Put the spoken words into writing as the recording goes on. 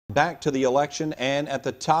Back to the election, and at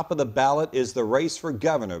the top of the ballot is the race for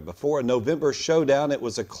governor. Before a November showdown, it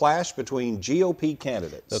was a clash between GOP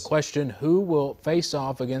candidates. The question, who will face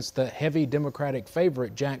off against the heavy Democratic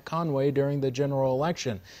favorite Jack Conway during the general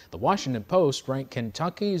election? The Washington Post ranked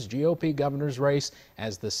Kentucky's GOP governor's race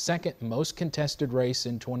as the second most contested race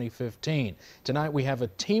in 2015. Tonight we have a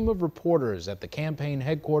team of reporters at the campaign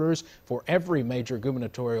headquarters for every major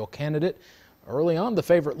gubernatorial candidate. Early on, the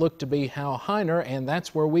favorite looked to be Hal Heiner, and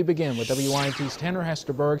that's where we begin with WYMT's Tanner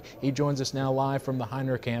Hesterberg. He joins us now live from the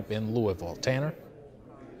Heiner camp in Louisville. Tanner?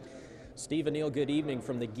 Steve and Neil, good evening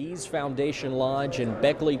from the Gies Foundation Lodge in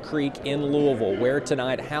Beckley Creek in Louisville, where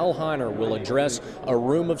tonight Hal Heiner will address a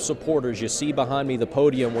room of supporters. You see behind me the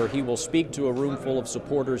podium where he will speak to a room full of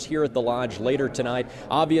supporters here at the lodge later tonight.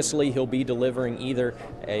 Obviously, he'll be delivering either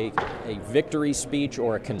a victory speech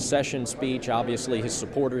or a concession speech. Obviously, his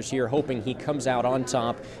supporters here hoping he comes out on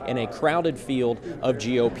top in a crowded field of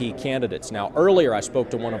GOP candidates. Now, earlier I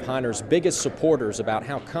spoke to one of Heiner's biggest supporters about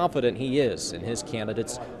how confident he is in his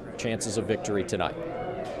candidates' chances of victory tonight.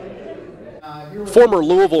 Former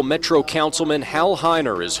Louisville Metro Councilman Hal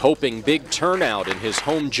Heiner is hoping big turnout in his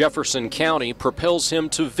home Jefferson County propels him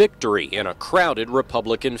to victory in a crowded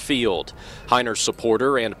Republican field. Heiner's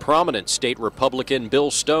supporter and prominent state Republican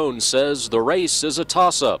Bill Stone says the race is a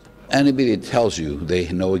toss-up. Anybody that tells you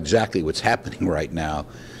they know exactly what's happening right now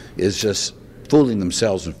is just fooling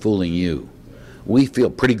themselves and fooling you. We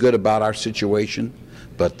feel pretty good about our situation,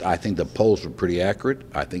 but I think the polls were pretty accurate.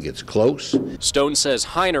 I think it's close. Stone says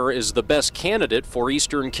Heiner is the best candidate for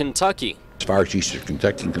Eastern Kentucky. As far as Eastern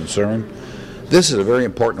Kentucky is concerned, this is a very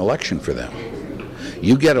important election for them.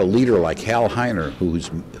 You get a leader like Hal Heiner,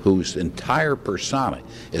 whose entire persona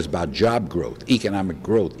is about job growth, economic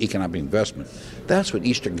investment. That's what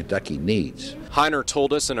Eastern Kentucky needs. Heiner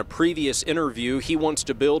told us in a previous interview he wants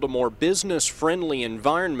to build a more business-friendly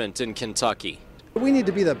environment in Kentucky. We need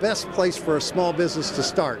to be the best place for a small business to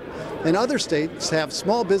start. And other states have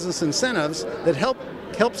small business incentives that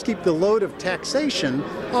helps keep the load of taxation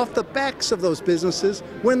off the backs of those businesses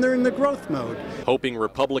when they're in the growth mode. Hoping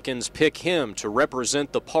Republicans pick him to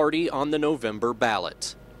represent the party on the November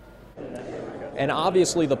ballot. And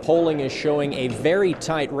obviously the polling is showing a very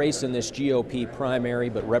tight race in this GOP primary,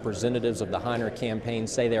 but representatives of the Heiner campaign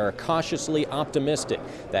say they are cautiously optimistic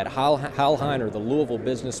that Hal Heiner, the Louisville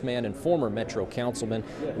businessman and former Metro Councilman,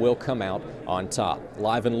 will come out on top.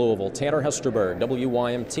 Live in Louisville, Tanner Hesterberg,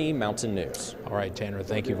 WYMT Mountain News. All right, Tanner,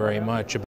 thank you very much.